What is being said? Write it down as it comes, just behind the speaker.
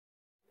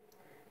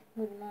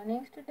Good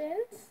morning,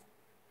 students.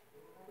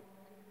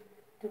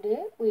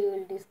 Today we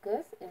will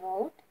discuss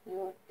about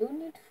your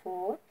unit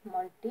 4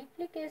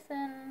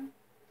 multiplication.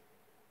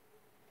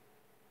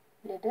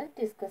 Let us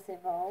discuss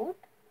about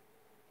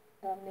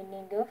the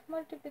meaning of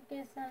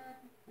multiplication.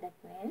 That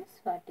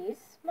means what is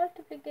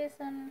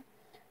multiplication?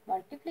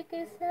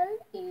 Multiplication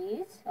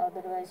is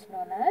otherwise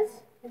known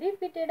as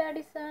repeated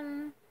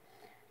addition.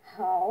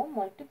 How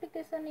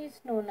multiplication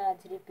is known as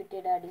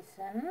repeated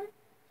addition?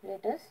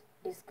 Let us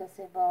discuss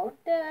about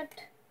that.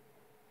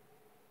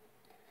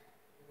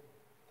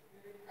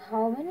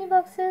 How many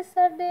boxes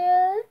are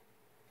there?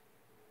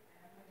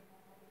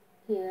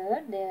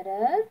 Here there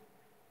are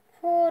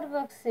 4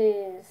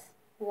 boxes.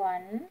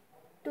 1,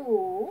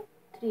 2,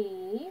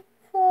 3,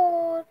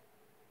 4.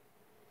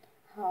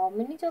 How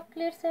many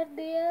chocolates are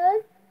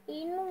there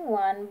in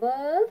one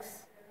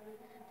box?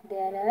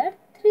 There are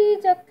 3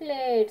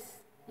 chocolates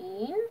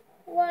in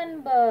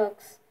one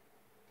box.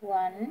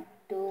 1,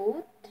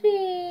 2,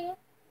 3.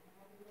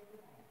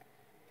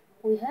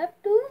 We have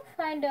to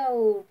find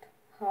out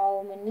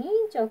how many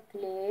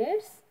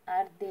chocolates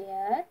are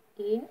there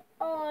in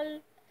all.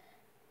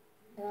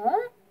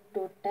 The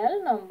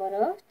total number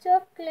of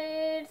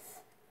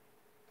chocolates.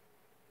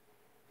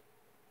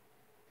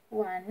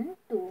 1,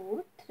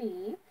 2,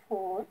 3,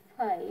 4,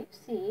 5,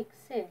 6,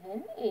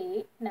 7,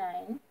 8,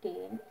 9,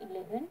 10,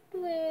 11,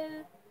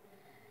 12.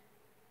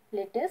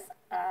 Let us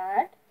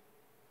add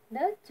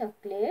the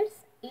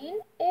chocolates in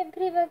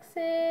every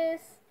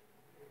boxes.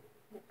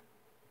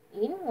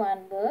 In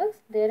one box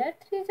there are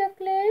 3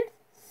 chocolates.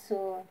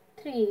 So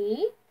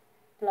 3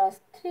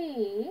 plus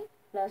 3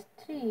 plus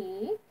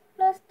 3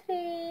 plus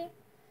 3.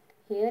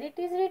 Here it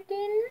is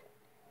written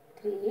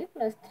 3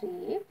 plus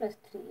 3 plus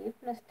 3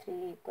 plus 3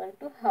 equal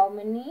to how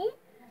many?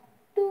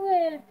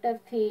 12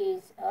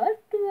 toffees or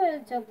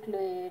 12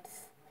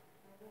 chocolates.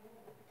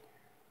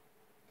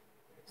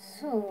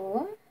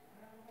 So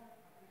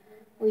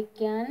we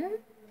can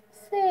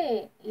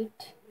say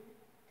it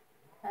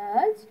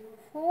as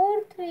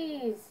 4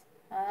 threes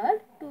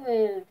are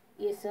 12.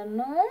 Yes or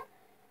no?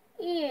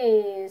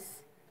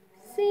 Yes.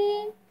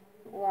 See,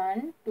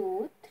 1,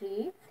 2,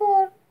 3,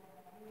 4.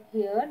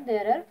 Here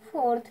there are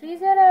 4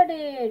 threes are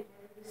added.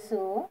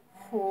 So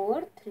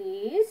 4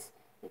 threes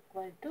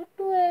equal to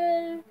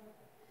 12.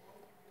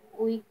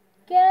 We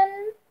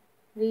can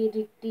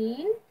rewrite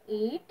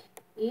it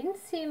in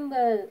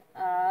symbol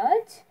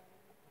as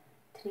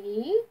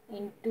 3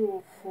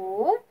 into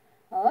 4,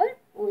 or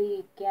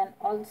we can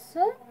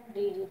also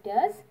read it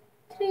as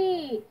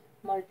 3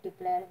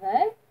 multiplied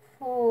by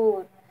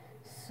 4.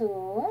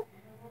 So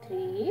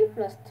 3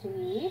 plus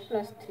 3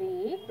 plus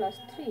 3 plus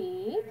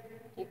 3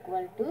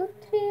 equal to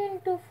 3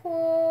 into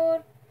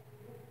 4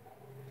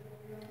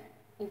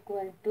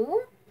 equal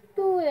to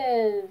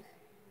 12.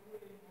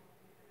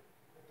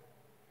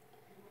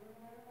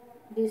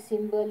 This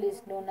symbol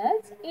is known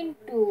as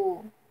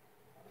into.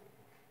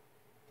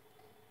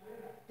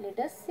 Let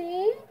us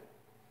see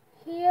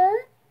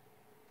here.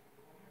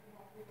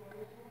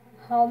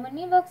 How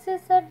many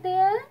boxes are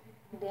there?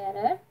 There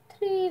are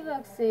 3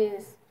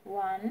 boxes.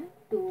 1,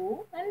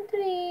 2 and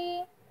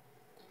 3.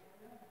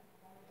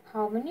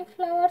 How many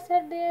flowers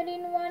are there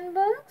in one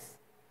box?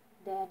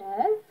 There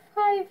are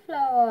 5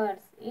 flowers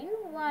in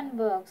one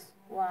box.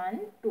 1,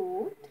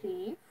 2,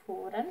 3,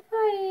 4 and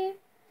 5.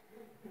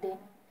 Then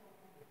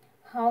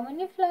how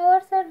many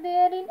flowers are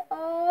there in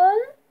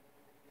all?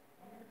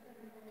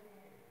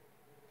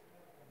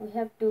 We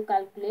have to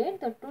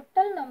calculate the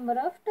total number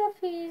of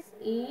toffees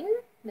in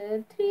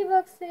the 3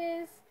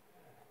 boxes.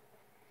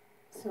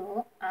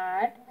 So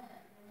add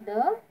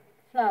the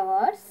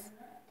flowers.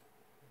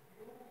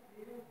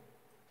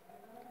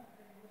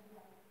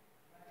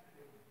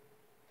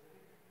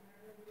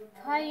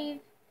 Five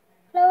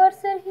flowers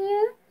are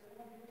here,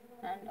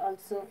 and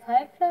also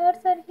 5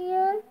 flowers are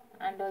here,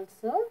 and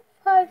also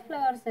 5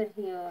 flowers are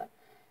here.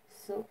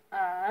 So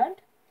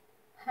add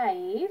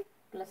 5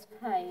 plus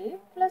 5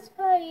 plus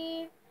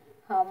 5.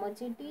 How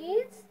much it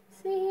is?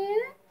 See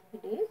here,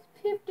 it is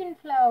 15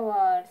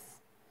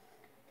 flowers.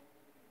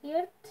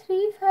 Here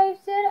 3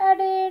 fives are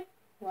added.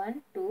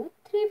 1, 2,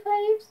 3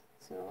 fives.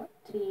 So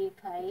 3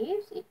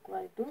 fives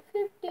equal to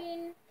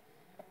 15.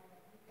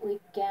 We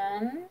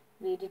can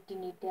read it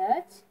in it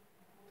as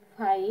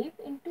 5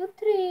 into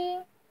 3.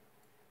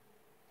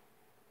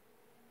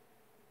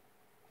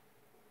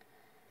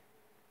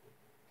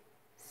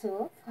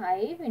 So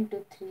 5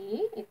 into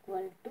 3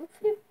 equal to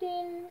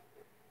 15.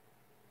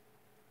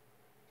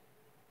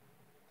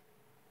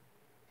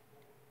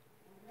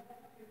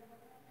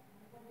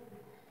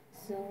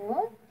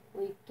 So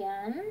we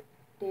can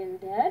tell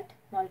that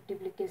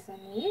multiplication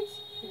is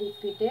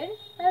repeated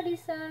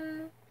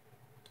addition.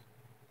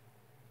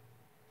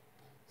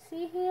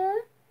 See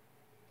here,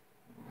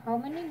 how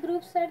many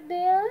groups are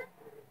there?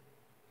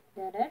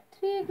 There are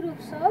 3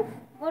 groups of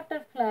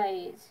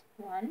butterflies.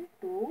 1,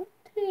 2,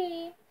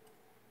 3.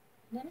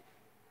 Then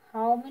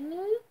how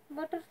many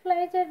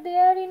butterflies are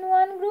there in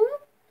one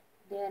group?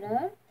 There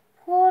are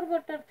 4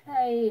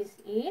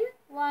 butterflies in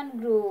one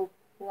group.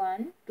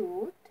 1,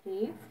 2,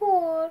 3,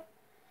 4.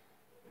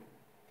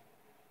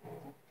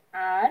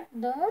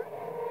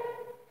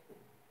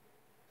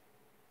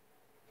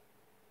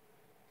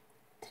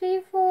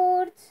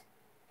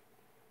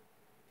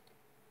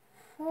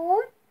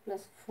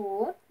 plus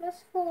 4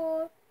 plus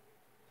 4.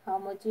 How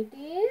much it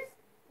is?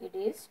 It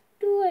is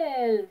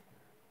 12.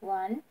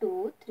 1,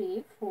 2,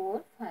 3,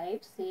 4, 5,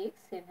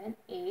 6, 7,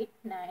 8,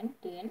 9,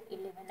 10,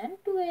 11 and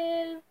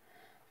 12.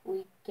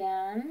 We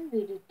can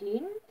be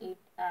written it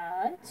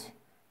as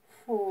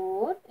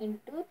 4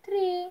 into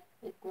 3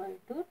 equal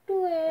to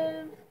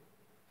 12.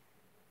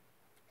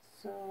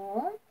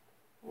 So,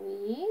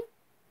 we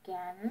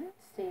can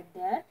say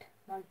that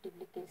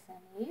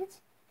multiplication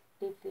is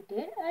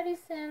repeated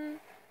addition.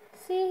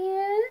 See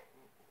here.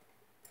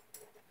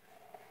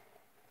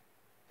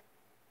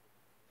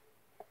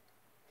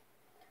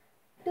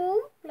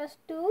 2 plus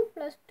 2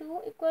 plus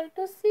 2 equal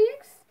to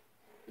 6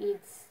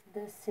 is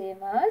the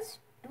same as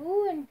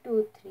 2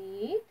 into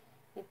 3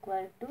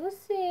 equal to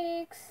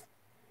 6.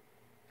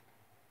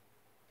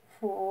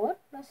 4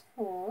 plus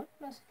 4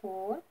 plus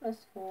 4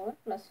 plus 4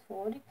 plus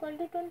 4 equal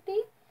to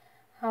 20.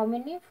 How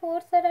many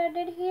 4s are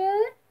added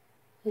here?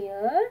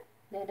 Here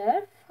there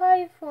are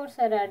 5 4s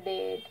are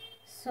added.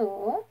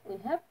 So we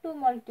have to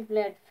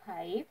multiply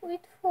 5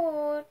 with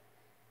 4.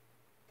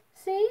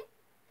 See,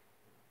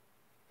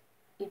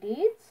 it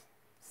is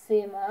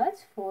same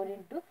as 4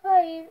 into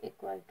 5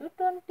 equal to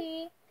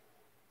 20.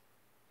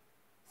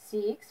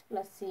 6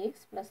 plus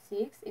 6 plus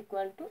 6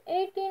 equal to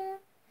 18.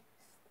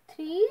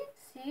 3,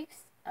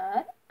 6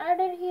 are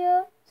added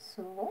here.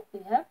 So,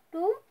 we have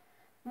to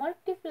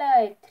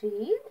multiply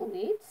 3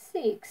 with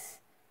 6.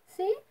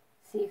 See,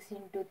 6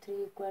 into 3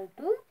 equal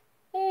to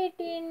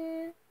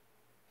 18.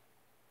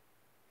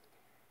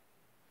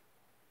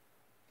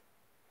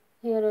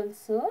 Here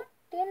also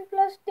 10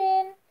 plus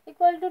 10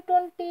 equal to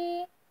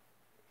 20.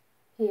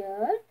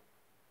 Here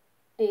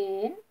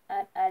 10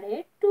 are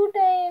added 2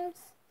 times.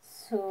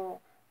 So,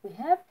 we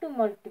have to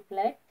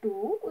multiply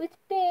 2 with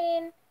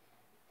 10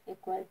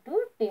 equal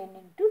to 10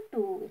 into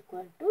 2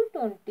 equal to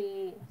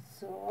 20.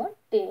 So,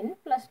 10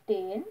 plus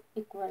 10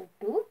 equal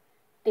to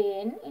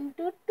 10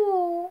 into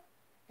 2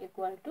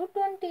 equal to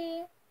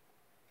 20.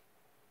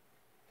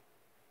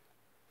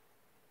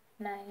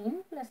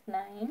 9 plus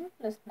 9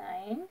 plus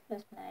 9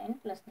 plus 9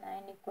 plus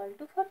 9 equal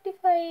to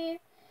 45.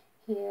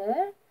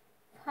 Here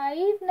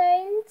 5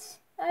 nines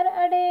are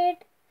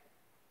added.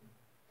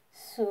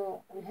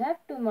 So, we have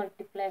to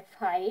multiply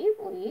 5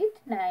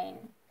 with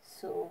 9.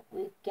 So,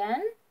 we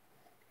can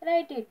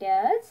write it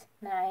as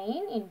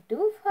 9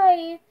 into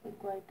 5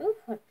 equal to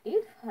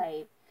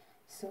 45.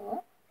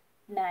 So,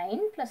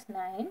 9 plus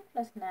 9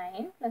 plus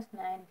 9 plus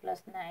 9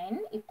 plus 9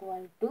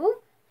 equal to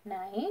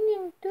 9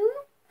 into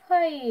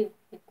 5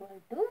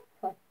 equal to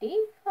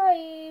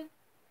 45.